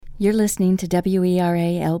You're listening to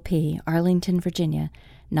WERA-LP, Arlington, Virginia,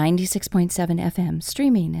 96.7 FM,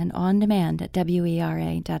 streaming and on demand at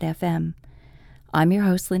WERA.FM. I'm your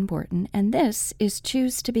host, Lynn Borton, and this is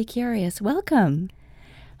Choose to be Curious. Welcome!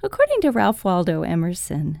 According to Ralph Waldo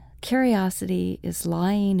Emerson, curiosity is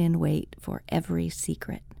lying in wait for every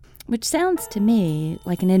secret, which sounds to me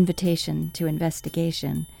like an invitation to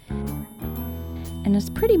investigation. And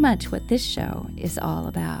it's pretty much what this show is all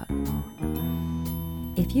about.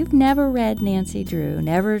 If you've never read Nancy Drew,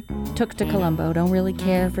 never took to Columbo, don't really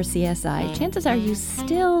care for CSI, chances are you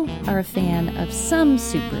still are a fan of some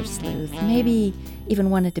super sleuth, maybe even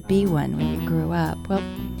wanted to be one when you grew up. Well,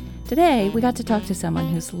 today we got to talk to someone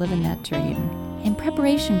who's living that dream. In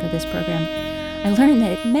preparation for this program, I learned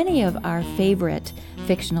that many of our favorite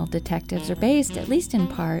fictional detectives are based, at least in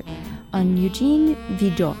part, on Eugène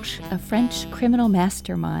Vidocq, a French criminal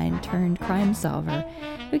mastermind turned crime solver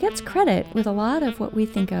who gets credit with a lot of what we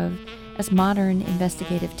think of as modern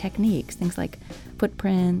investigative techniques, things like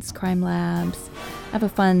footprints, crime labs. I have a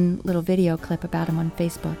fun little video clip about him on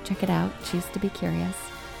Facebook. Check it out, Choose to be Curious.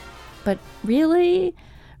 But really,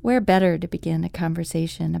 where better to begin a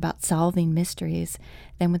conversation about solving mysteries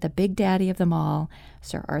than with the big daddy of them all,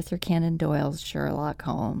 Sir Arthur Conan Doyle's Sherlock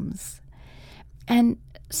Holmes. And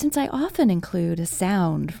since I often include a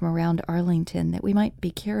sound from around Arlington that we might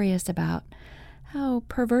be curious about, how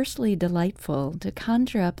perversely delightful to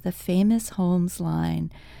conjure up the famous Holmes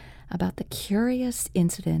line about the curious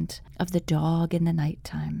incident of the dog in the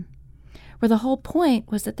nighttime, where the whole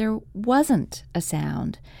point was that there wasn't a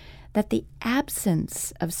sound, that the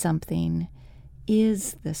absence of something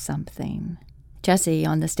is the something. Jesse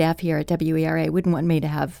on the staff here at WERA wouldn't want me to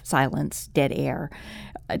have silence, dead air,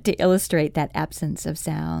 to illustrate that absence of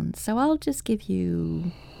sound. So I'll just give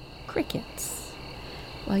you crickets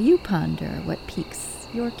while you ponder what piques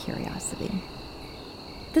your curiosity.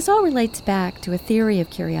 This all relates back to a theory of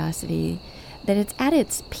curiosity that it's at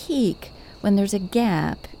its peak when there's a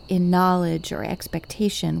gap in knowledge or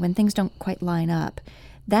expectation, when things don't quite line up.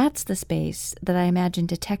 That's the space that I imagine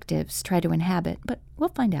detectives try to inhabit, but we'll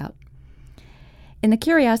find out. In the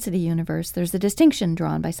curiosity universe, there's a distinction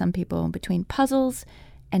drawn by some people between puzzles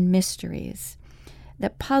and mysteries.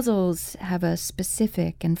 That puzzles have a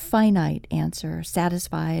specific and finite answer,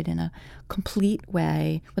 satisfied in a complete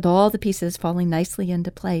way, with all the pieces falling nicely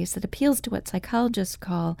into place, that appeals to what psychologists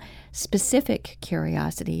call specific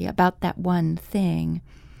curiosity about that one thing.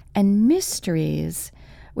 And mysteries,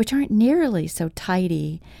 which aren't nearly so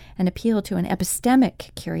tidy and appeal to an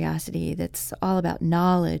epistemic curiosity that's all about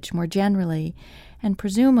knowledge more generally, and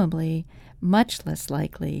presumably much less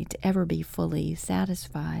likely to ever be fully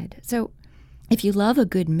satisfied. So, if you love a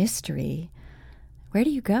good mystery, where do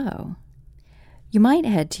you go? You might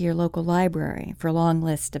head to your local library for a long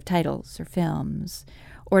list of titles or films,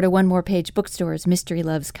 or to One More Page Bookstore's Mystery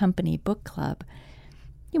Loves Company book club.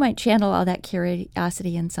 You might channel all that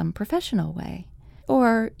curiosity in some professional way.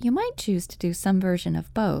 Or you might choose to do some version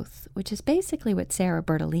of both, which is basically what Sarah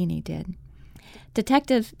Bertolini did.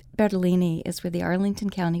 Detective Bertolini is with the Arlington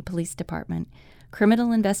County Police Department,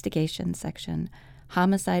 Criminal Investigations Section,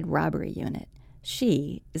 Homicide Robbery Unit.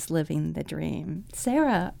 She is living the dream.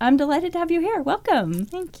 Sarah, I'm delighted to have you here. Welcome.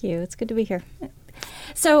 Thank you. It's good to be here.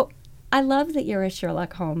 So I love that you're a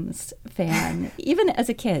Sherlock Holmes fan, even as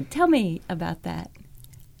a kid. Tell me about that.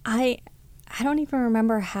 I don't even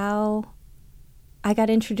remember how I got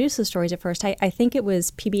introduced to the stories at first. I think it was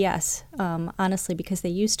PBS, honestly, because they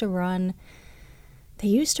used to run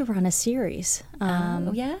a series.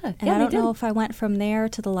 Yeah. And I don't know if I went from there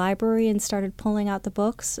to the library and started pulling out the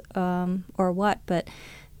books or what, but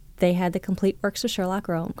they had the complete works of Sherlock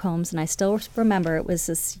Holmes, and I still remember it was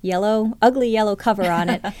this ugly yellow cover on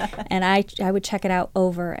it, and I would check it out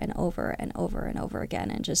over and over and over and over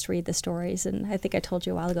again and just read the stories. And I think I told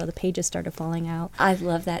you a while ago, the pages started falling out. I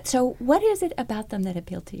love that. So what is it about them that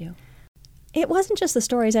appealed to you? It wasn't just the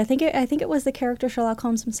stories. I think it was the character Sherlock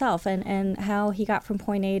Holmes himself and how he got from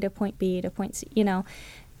point A to point B to point C,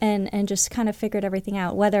 and just kind of figured everything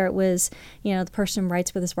out, whether it was, the person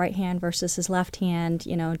writes with his right hand versus his left hand,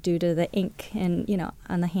 due to the ink and,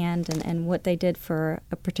 on the hand and what they did for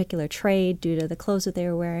a particular trade due to the clothes that they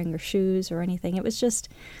were wearing or shoes or anything. It was just,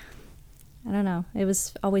 I don't know. It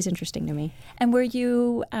was always interesting to me. And were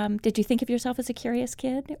you, did you think of yourself as a curious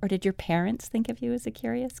kid, or did your parents think of you as a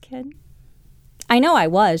curious kid? I know I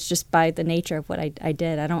was, just by the nature of what I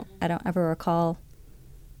did. I don't ever recall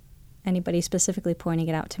anybody specifically pointing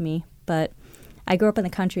it out to me, but I grew up in the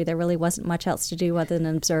country. There really wasn't much else to do other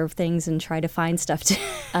than observe things and try to find stuff to,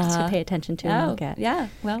 to pay attention to and look at. Yeah,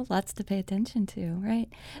 well, lots to pay attention to, right?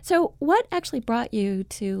 So what actually brought you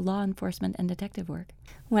to law enforcement and detective work?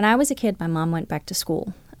 When I was a kid, my mom went back to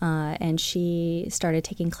school. And she started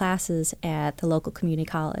taking classes at the local community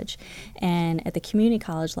college. And at the community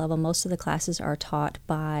college level, most of the classes are taught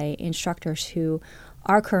by instructors who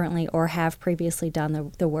are currently or have previously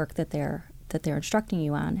done the work that they're instructing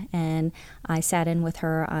you on. And I sat in with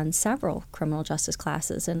her on several criminal justice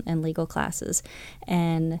classes and legal classes.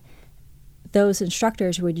 And those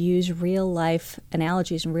instructors would use real-life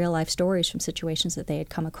analogies and real-life stories from situations that they had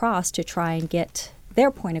come across to try and get their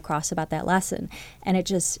point across about that lesson, and it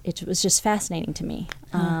was just fascinating to me.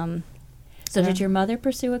 So did your mother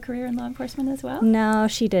pursue a career in law enforcement as well? No,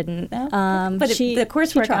 she didn't. No? But the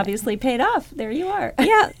coursework obviously paid off. There you are.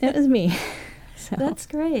 Yeah, it was me. So. That's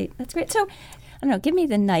great. That's great. So, I don't know, give me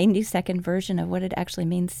the 90-second version of what it actually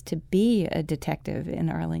means to be a detective in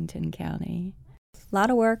Arlington County. A lot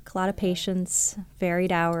of work, a lot of patience,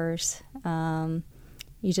 varied hours.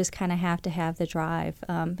 You just kind of have to have the drive.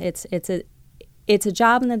 It's a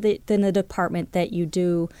job in the department that you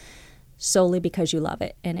do solely because you love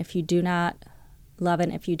it. And if you do not love it,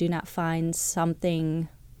 if you do not find something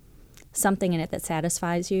in it that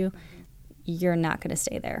satisfies you, you're not going to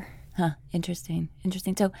stay there. Huh. Interesting.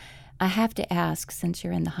 So I have to ask, since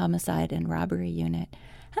you're in the homicide and robbery unit,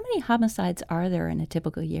 how many homicides are there in a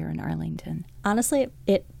typical year in Arlington? Honestly,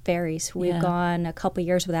 it varies. We've gone a couple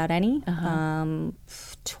years without any.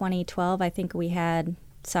 2012, I think we had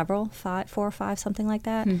several, 4 or 5, something like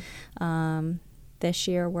that. This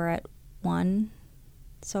year we're at 1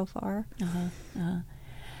 so far.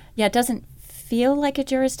 Yeah, it doesn't feel like a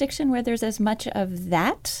jurisdiction where there's as much of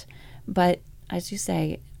that, but as you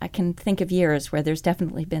say, I can think of years where there's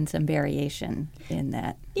definitely been some variation in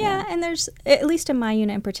that. Yeah, and there's, at least in my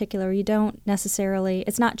unit in particular, you don't necessarily,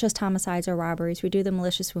 it's not just homicides or robberies. We do the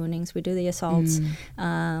malicious woundings, we do the assaults.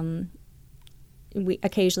 We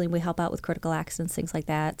occasionally help out with critical accidents, things like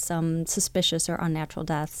that, some suspicious or unnatural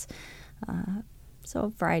deaths. So a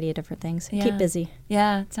variety of different things. Keep busy.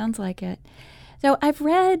 Yeah, it sounds like it. So I've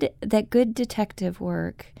read that good detective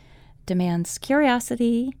work demands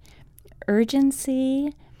curiosity,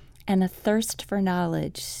 urgency, and a thirst for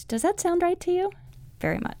knowledge. Does that sound right to you?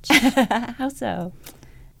 Very much. How so?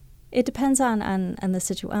 It depends on the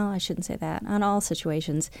situation. Well, I shouldn't say that. On all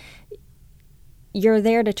situations. You're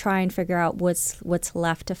there to try and figure out what's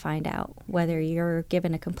left to find out, whether you're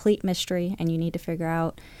given a complete mystery and you need to figure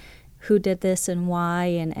out who did this and why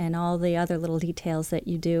and all the other little details that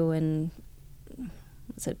you do in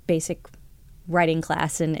basic writing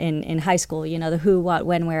class in high school, the who, what,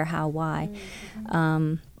 when, where, how, why.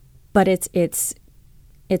 But it's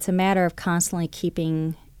a matter of constantly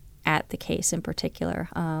keeping at the case in particular.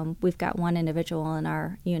 We've got one individual in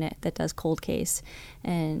our unit that does cold case,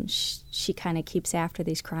 and she kind of keeps after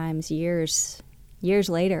these crimes years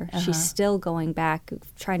later. She's still going back,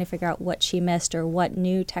 trying to figure out what she missed or what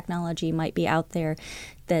new technology might be out there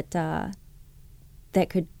that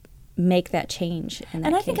could make that change in that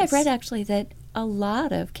And I case. think I've read actually that a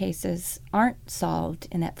lot of cases aren't solved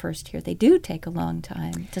in that first year. They do take a long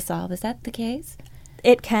time to solve. Is that the case?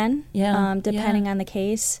 It can, depending on the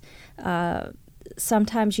case.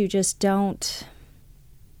 Sometimes you just don't.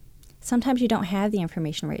 Sometimes you don't have the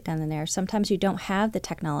information right down in there. Sometimes you don't have the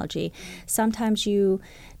technology. Sometimes you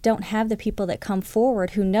don't have the people that come forward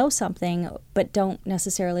who know something but don't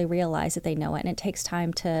necessarily realize that they know it. And it takes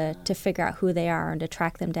time to figure out who they are and to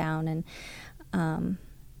track them down. And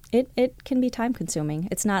it can be time consuming.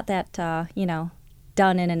 It's not that,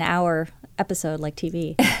 done in an hour episode like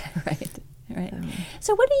TV. Right.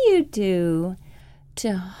 So what do you do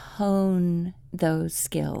to hone those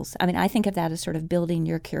skills? I mean, I think of that as sort of building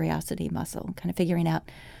your curiosity muscle, kind of figuring out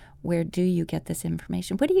where do you get this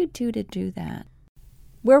information. What do you do to do that?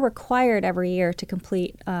 We're required every year to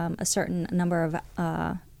complete a certain number of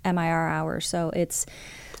MIR hours. So it's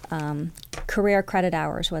career credit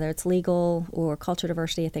hours, whether it's legal or culture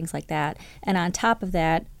diversity, things like that. And on top of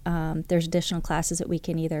that, there's additional classes that we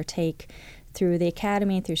can either take through the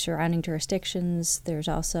academy, through surrounding jurisdictions. There's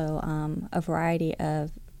also a variety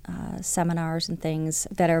of seminars and things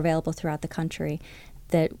that are available throughout the country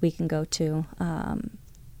that we can go to.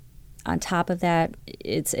 On top of that,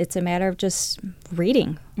 it's a matter of just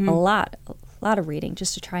reading a lot of reading,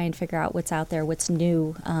 just to try and figure out what's out there, what's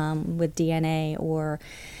new with DNA, or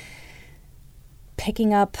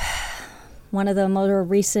picking up one of the more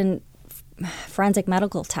recent forensic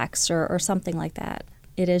medical texts or something like that.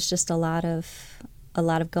 It is just a lot of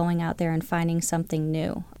going out there and finding something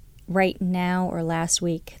new. right now or last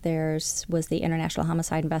week was the International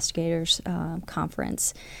Homicide Investigators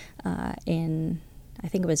Conference in, I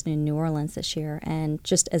think it was in New Orleans this year. And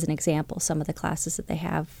just as an example, some of the classes that they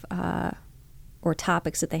have or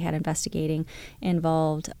topics that they had investigating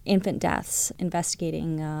involved infant deaths,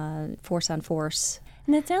 investigating force on force.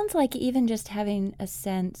 And it sounds like even just having a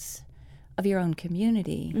sense of your own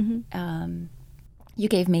community. Mm-hmm. You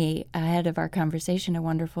gave me, ahead of our conversation, a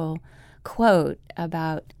wonderful quote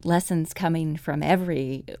about lessons coming from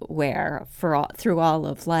everywhere through all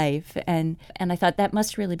of life. And I thought that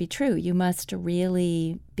must really be true. You must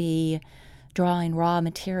really be drawing raw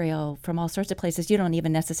material from all sorts of places you don't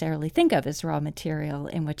even necessarily think of as raw material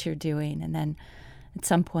in what you're doing. And then at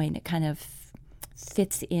some point it kind of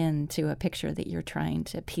fits into a picture that you're trying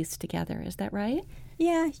to piece together. Is that right?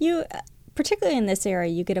 Yeah, you, particularly in this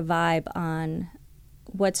area, you get a vibe on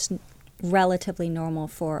what's relatively normal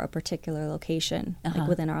for a particular location, like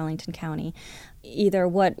within Arlington County. Either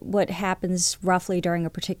what happens roughly during a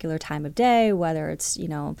particular time of day, whether it's,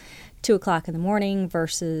 2 o'clock in the morning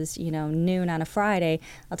versus, noon on a Friday.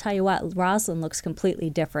 I'll tell you what, Roslyn looks completely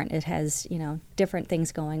different. It has, different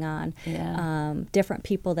things going on, different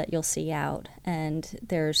people that you'll see out. And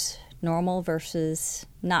there's normal versus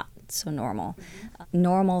not so normal.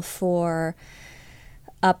 Normal for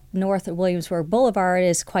up north at Williamsburg Boulevard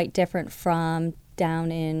is quite different from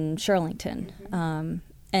down in Shirlington.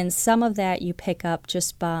 And some of that you pick up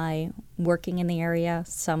just by working in the area.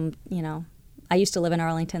 Some, I used to live in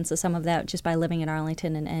Arlington, so some of that just by living in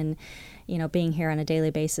Arlington and being here on a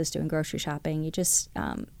daily basis doing grocery shopping, you just,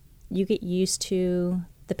 you get used to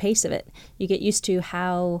the pace of it. You get used to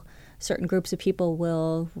how certain groups of people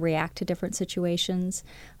will react to different situations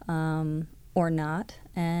or not,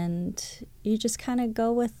 and you just kind of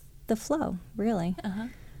go with the flow, really.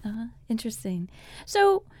 Interesting.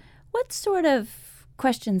 So what sort of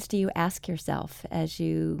questions do you ask yourself as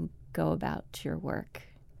you go about your work?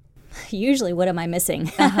 Usually, what am I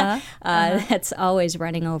missing? That's always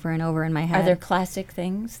running over and over in my head. Are there classic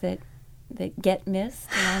things that get missed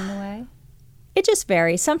along the way? It just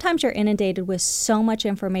varies. Sometimes you're inundated with so much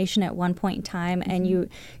information at one point in time, and you're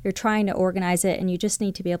trying to organize it, and you just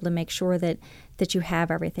need to be able to make sure that you have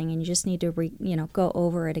everything, and you just need to go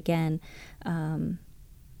over it again, and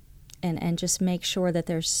just make sure that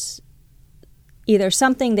there's either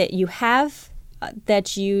something that you have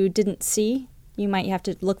that you didn't see. You might have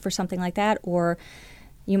to look for something like that, or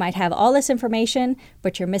you might have all this information,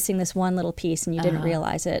 but you're missing this one little piece, and you didn't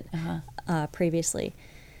realize it previously.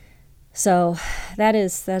 So that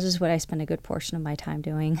is what I spend a good portion of my time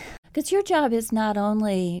doing. Because your job is not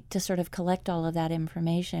only to sort of collect all of that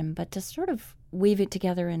information, but to sort of weave it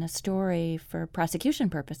together in a story for prosecution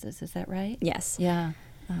purposes. Is that right? Yes. Yeah.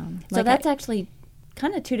 So that's actually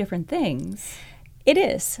kind of two different things. It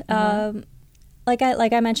is. Like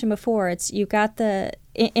I mentioned before, you've got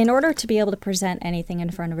in order to be able to present anything in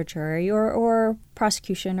front of a jury or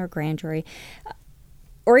prosecution or grand jury,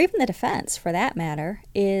 or even the defense for that matter,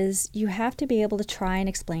 is you have to be able to try and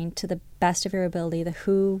explain to the best of your ability the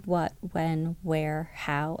who, what, when, where,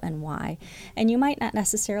 how, and why. And you might not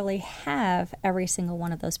necessarily have every single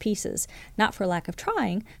one of those pieces, not for lack of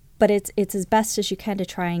trying, but it's as best as you can to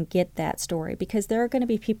try and get that story, because there are going to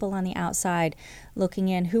be people on the outside looking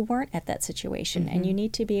in who weren't at that situation, and you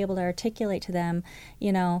need to be able to articulate to them,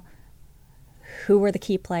 who were the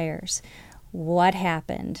key players. What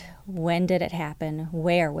happened? When did it happen?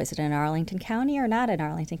 Where? Was it in Arlington County or not in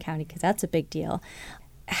Arlington County? Because that's a big deal.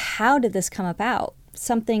 How did this come about?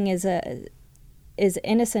 Something as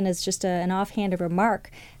innocent as just an offhanded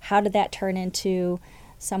remark. How did that turn into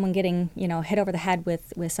someone getting hit over the head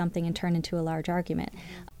with something and turn into a large argument?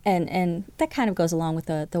 And that kind of goes along with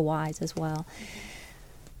the whys as well.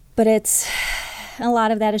 But a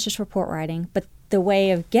lot of that is just report writing. But the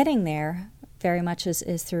way of getting there very much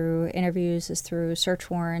is through interviews, is through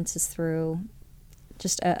search warrants, is through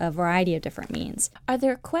just a variety of different means. Are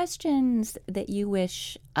there questions that you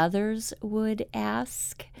wish others would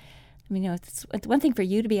ask? I mean, it's one thing for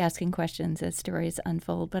you to be asking questions as stories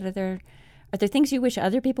unfold, but are there things you wish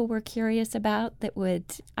other people were curious about that would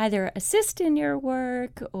either assist in your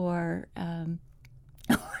work or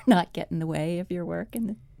not get in the way of your work?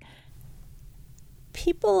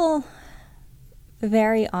 People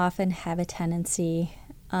very often have a tendency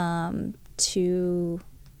to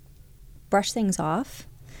brush things off.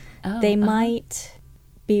 They might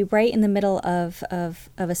be right in the middle of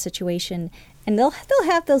a situation, and they'll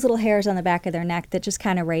have those little hairs on the back of their neck that just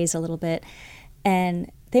kind of raise a little bit,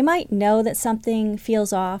 and they might know that something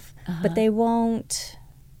feels off, but they won't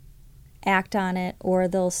act on it, or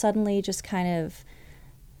they'll suddenly just kind of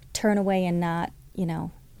turn away and not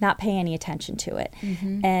not pay any attention to it.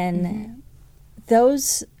 And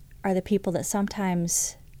those are the people that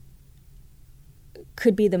sometimes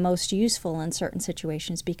could be the most useful in certain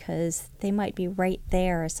situations because they might be right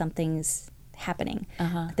there as something's happening.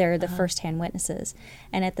 They're the first-hand witnesses.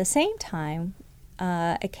 And at the same time,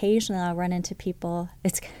 occasionally I'll run into people,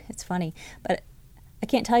 it's funny, but I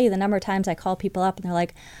can't tell you the number of times I call people up and they're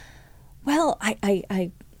like, well,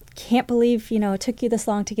 I can't believe, it took you this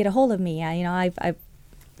long to get a hold of me. I've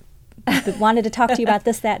wanted to talk to you about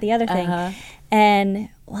this, that, the other thing. And,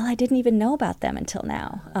 well, I didn't even know about them until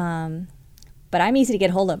now. But I'm easy to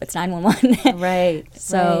get hold of. It's 911. Right.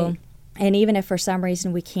 So, and even if for some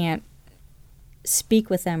reason we can't speak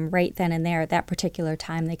with them right then and there at that particular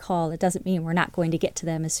time they call, it doesn't mean we're not going to get to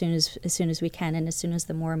them as soon as we can, and as soon as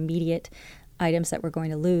the more immediate items that we're going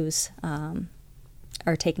to lose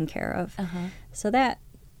are taken care of. So that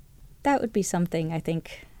would be something I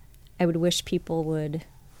think I would wish people would.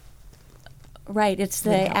 Right. It's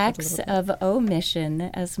the acts of omission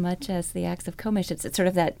as much as the acts of commission. It's sort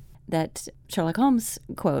of that Sherlock Holmes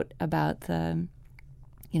quote about the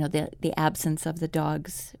absence of the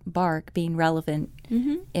dog's bark being relevant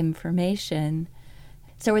information.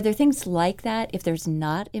 So are there things like that? If there's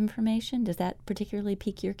not information, does that particularly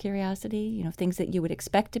pique your curiosity? Things that you would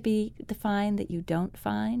expect to be defined that you don't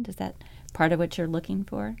find? Is that part of what you're looking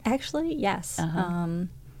for? Actually, yes. And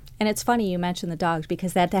it's funny you mentioned the dogs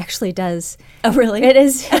because that actually does. Oh, really? It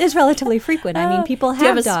is relatively frequent. I mean, people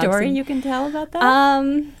have dogs. Do you have a story you can tell about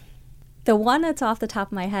that? The one that's off the top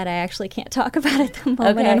of my head, I actually can't talk about at the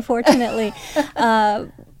moment, unfortunately.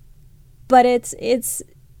 But it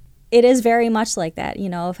is very much like that.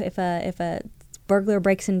 If a burglar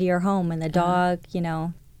breaks into your home and the dog,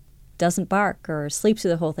 doesn't bark or sleeps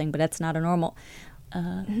through the whole thing, but that's not a normal.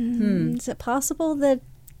 Is it possible that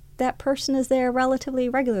that person is there relatively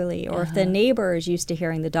regularly, or if the neighbor is used to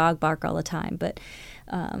hearing the dog bark all the time, but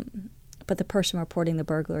the person reporting the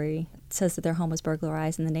burglary says that their home was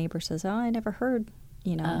burglarized, and the neighbor says, "Oh, I never heard,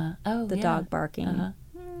 the dog barking."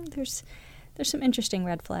 There's some interesting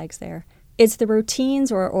red flags there. It's the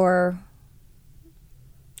routines or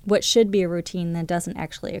what should be a routine that doesn't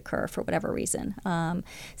actually occur for whatever reason.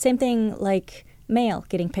 Same thing like mail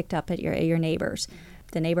getting picked up at your neighbor's.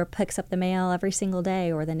 The neighbor picks up the mail every single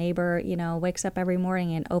day, or the neighbor, wakes up every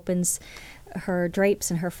morning and opens her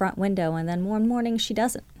drapes in her front window, and then one morning she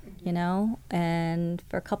doesn't, and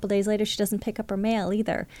for a couple days later she doesn't pick up her mail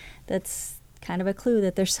either. That's kind of a clue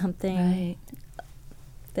that there's something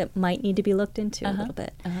that might need to be looked into a little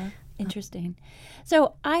bit. Interesting.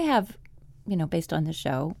 So I have, based on the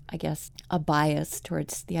show, I guess, a bias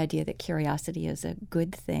towards the idea that curiosity is a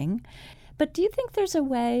good thing. But do you think there's a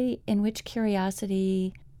way in which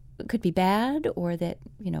curiosity could be bad, or that,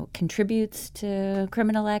 contributes to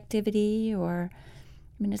criminal activity? Or,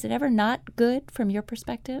 is it ever not good from your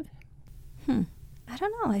perspective? I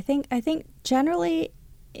don't know. I think generally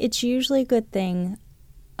it's usually a good thing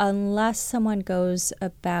unless someone goes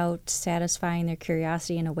about satisfying their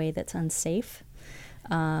curiosity in a way that's unsafe.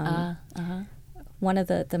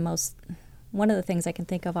 One of the things I can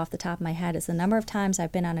think of off the top of my head is the number of times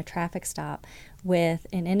I've been on a traffic stop with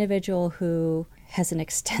an individual who has an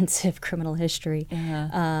extensive criminal history,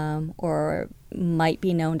 or might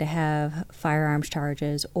be known to have firearms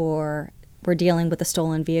charges, or we're dealing with a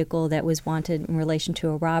stolen vehicle that was wanted in relation to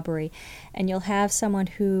a robbery. And you'll have someone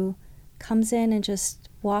who comes in and just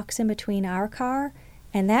walks in between our car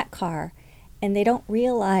and that car, and they don't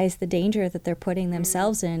realize the danger that they're putting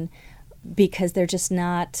themselves in because they're just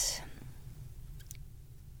not...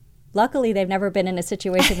 Luckily, they've never been in a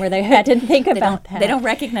situation where they had to think about that. They don't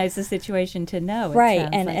recognize the situation to know. Right,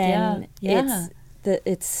 and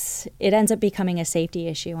it ends up becoming a safety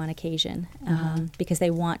issue on occasion because they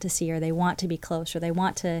want to see, or they want to be close, or they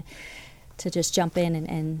want to just jump in,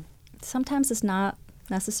 and sometimes it's not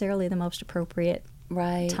necessarily the most appropriate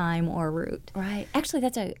time or route. Right. Actually,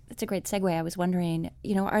 that's a great segue. I was wondering,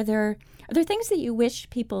 are there things that you wish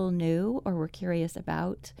people knew or were curious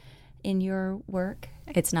about in your work?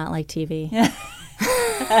 It's not like TV.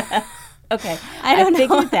 Okay. I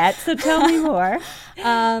figured that, so tell me more.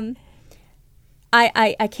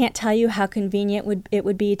 I can't tell you how convenient it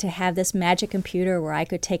would be to have this magic computer where I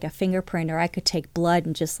could take a fingerprint, or I could take blood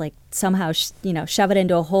and just somehow shove it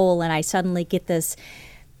into a hole, and I suddenly get this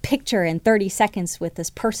picture in 30 seconds with this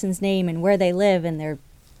person's name and where they live and their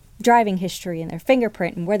driving history and their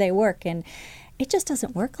fingerprint and where they work, and it just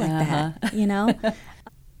doesn't work like that.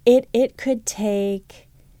 It could take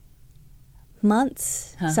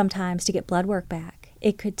months sometimes to get blood work back.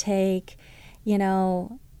 It could take,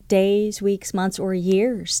 days, weeks, months, or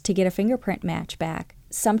years to get a fingerprint match back.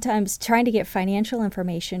 sometimes trying to get financial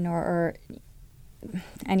information or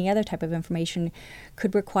any other type of information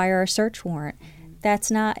could require a search warrant.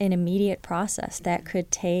 That's not an immediate process. That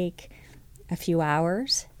could take a few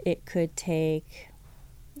hours. It could take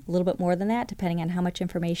a little bit more than that, depending on how much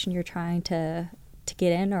information you're trying to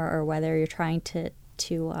get in, or whether you're trying to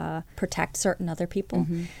protect certain other people.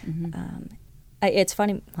 It's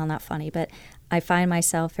funny, well, not funny, but I find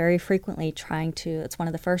myself very frequently it's one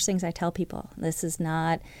of the first things I tell people. This is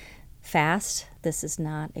not fast. This is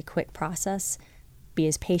not a quick process. Be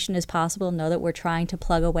as patient as possible. Know that we're trying to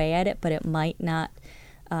plug away at it, but it might not.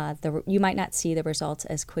 You might not see the results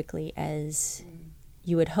as quickly as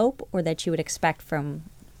you would hope, or that you would expect from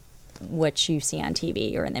what you see on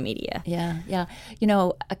TV or in the media. Yeah. You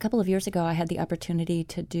know, a couple of years ago, I had the opportunity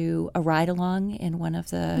to do a ride along in one of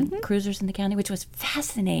the cruisers in the county, which was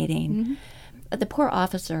fascinating. The poor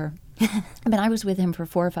officer. I mean, I was with him for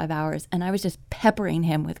 4 or 5 hours, and I was just peppering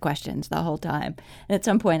him with questions the whole time. And at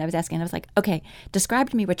some point, I was asking, I was like, okay, describe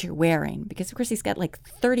to me what you're wearing. Because, of course, he's got like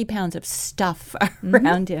 30 pounds of stuff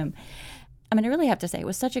around him. I mean, I really have to say, it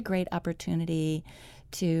was such a great opportunity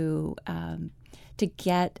to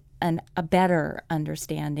get a better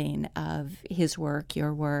understanding of his work,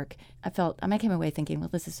 your work. I came away thinking, well,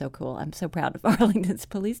 this is so cool. I'm so proud of Arlington's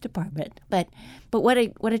police department. But what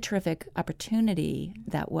a terrific opportunity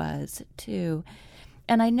that was, too.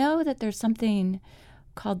 And I know that there's something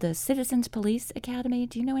called the Citizens Police Academy.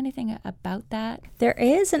 Do you know anything about that? There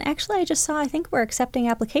is, and actually I just saw, I think we're accepting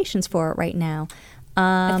applications for it right now.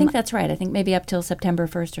 I think that's right. I think maybe up till September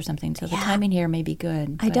 1st or something. So the timing here may be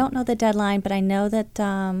good. I don't know the deadline, but I know that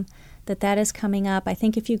that is coming up. I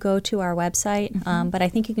think if you go to our website, but I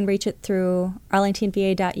think you can reach it through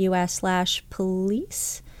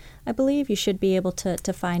arlingtonva.us/police. I believe you should be able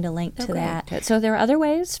to find a link to that. Good. So there are other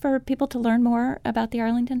ways for people to learn more about the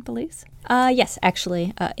Arlington Police? Yes,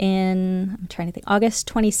 actually. I'm trying to think, August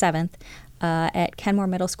 27th. At Kenmore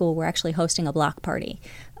Middle School, we're actually hosting a block party.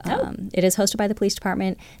 It is hosted by the police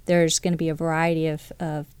department. There's going to be a variety of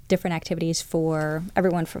different activities for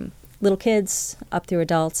everyone from little kids up through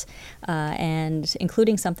adults, and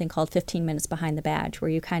including something called 15 Minutes Behind the Badge, where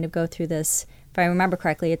you kind of go through this. If I remember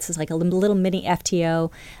correctly, it's like a little mini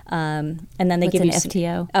FTO, and then they give you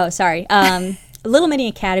FTO? Oh, sorry. A little mini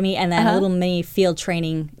academy, and then a little mini field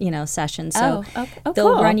training, session. So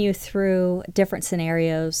they'll run you through different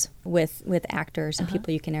scenarios with actors and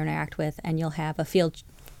people you can interact with, and you'll have a field,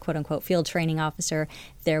 quote unquote, field training officer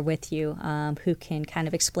there with you, who can kind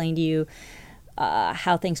of explain to you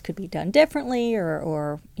how things could be done differently,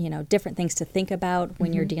 or different things to think about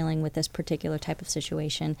when you're dealing with this particular type of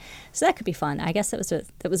situation. So that could be fun. I guess that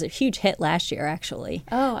was a huge hit last year, actually.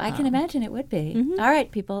 Oh, I can imagine it would be. All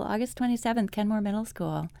right, people, August 27th, Kenmore Middle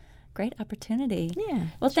School. Great opportunity. Yeah.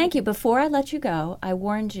 Well, thank you. Before I let you go, I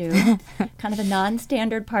warned you, kind of a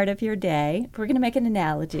non-standard part of your day. We're going to make an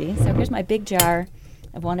analogy. So here's my big jar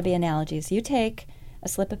of wannabe analogies. You take a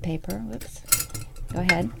slip of paper. Whoops. Go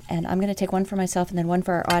ahead. And I'm going to take one for myself and then one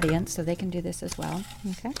for our audience so they can do this as well.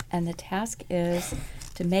 Okay. And the task is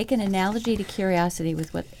to make an analogy to curiosity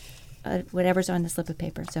with whatever's on the slip of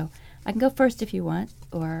paper. So I can go first if you want,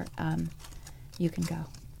 or you can go.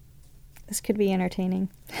 This could be entertaining.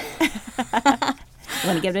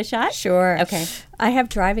 Want to give it a shot? Sure. Okay. I have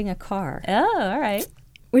driving a car. Oh, all right.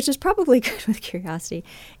 Which is probably good with curiosity.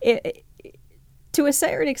 To a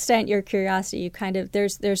certain extent, your curiosity, you kind of,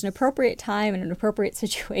 there's an appropriate time and an appropriate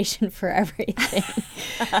situation for everything.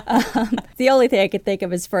 The only thing I could think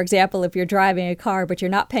of is, for example, if you're driving a car but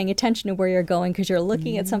you're not paying attention to where you're going because you're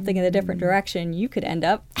looking at something in a different direction, you could end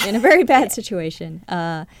up in a very bad situation.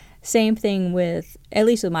 Same thing with, at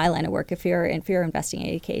least with my line of work, if you're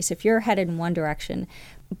investigating a case, if you're headed in one direction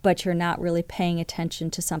but you're not really paying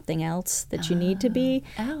attention to something else that you need to be,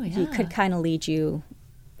 it could kind of lead you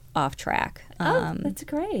off track. That's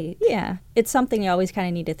great. Yeah. It's something you always kind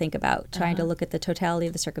of need to think about, trying to look at the totality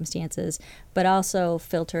of the circumstances, but also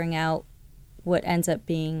filtering out what ends up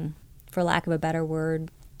being, for lack of a better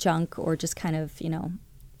word, junk, or just kind of,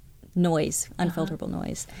 noise, unfilterable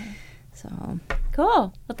noise. So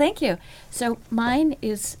cool. Well, thank you. So mine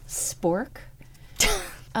is spork.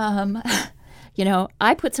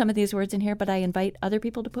 I put some of these words in here, but I invite other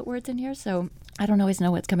people to put words in here, so I don't always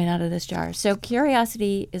know what's coming out of this jar. So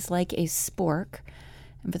curiosity is like a spork.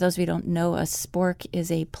 And for those of you who don't know, a spork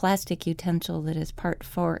is a plastic utensil that is part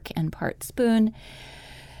fork and part spoon.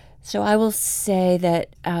 So I will say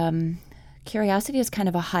that curiosity is kind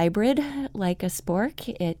of a hybrid, like a spork.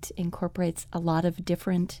 It incorporates a lot of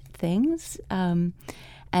different things, and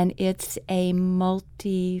it's a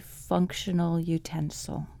multifunctional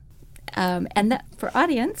utensil. For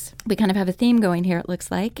audience, we kind of have a theme going here, it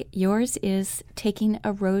looks like. Yours is taking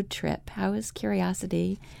a road trip. How is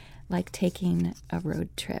curiosity like taking a road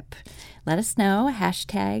trip? Let us know.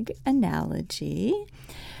 #analogy.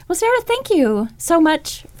 Well, Sarah, thank you so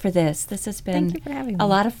much for this. This has been Thank you for having me. A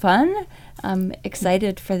lot of fun. I'm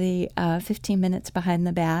excited for the 15 minutes behind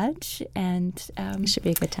the badge. And It should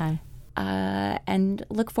be a good time. and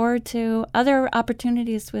look forward to other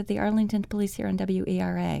opportunities with the Arlington Police here on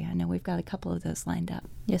WERA. I know we've got a couple of those lined up.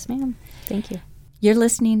 Yes, ma'am. Thank you. You're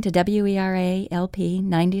listening to WERA LP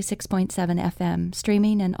 96.7 FM,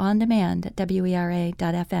 streaming and on demand at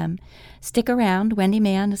WERA.FM. Stick around. Wendy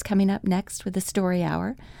Mann is coming up next with the Story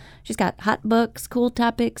Hour. She's got hot books, cool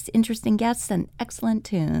topics, interesting guests, and excellent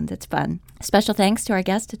tunes. It's fun. Special thanks to our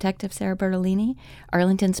guest, Detective Sarah Bertolini,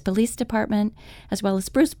 Arlington's Police Department, as well as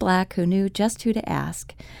Bruce Black, who knew just who to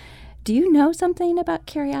ask. Do you know something about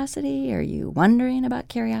curiosity? Are you wondering about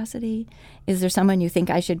curiosity? Is there someone you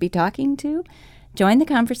think I should be talking to? Join the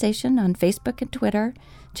conversation on Facebook and Twitter.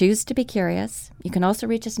 Choose to be curious. You can also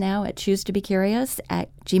reach us now at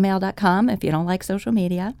choosetobecurious@gmail.com if you don't like social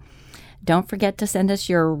media. Don't forget to send us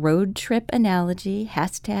your road trip analogy,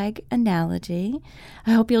 #analogy.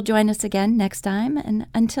 I hope you'll join us again next time. And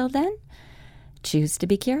until then, choose to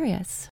be curious.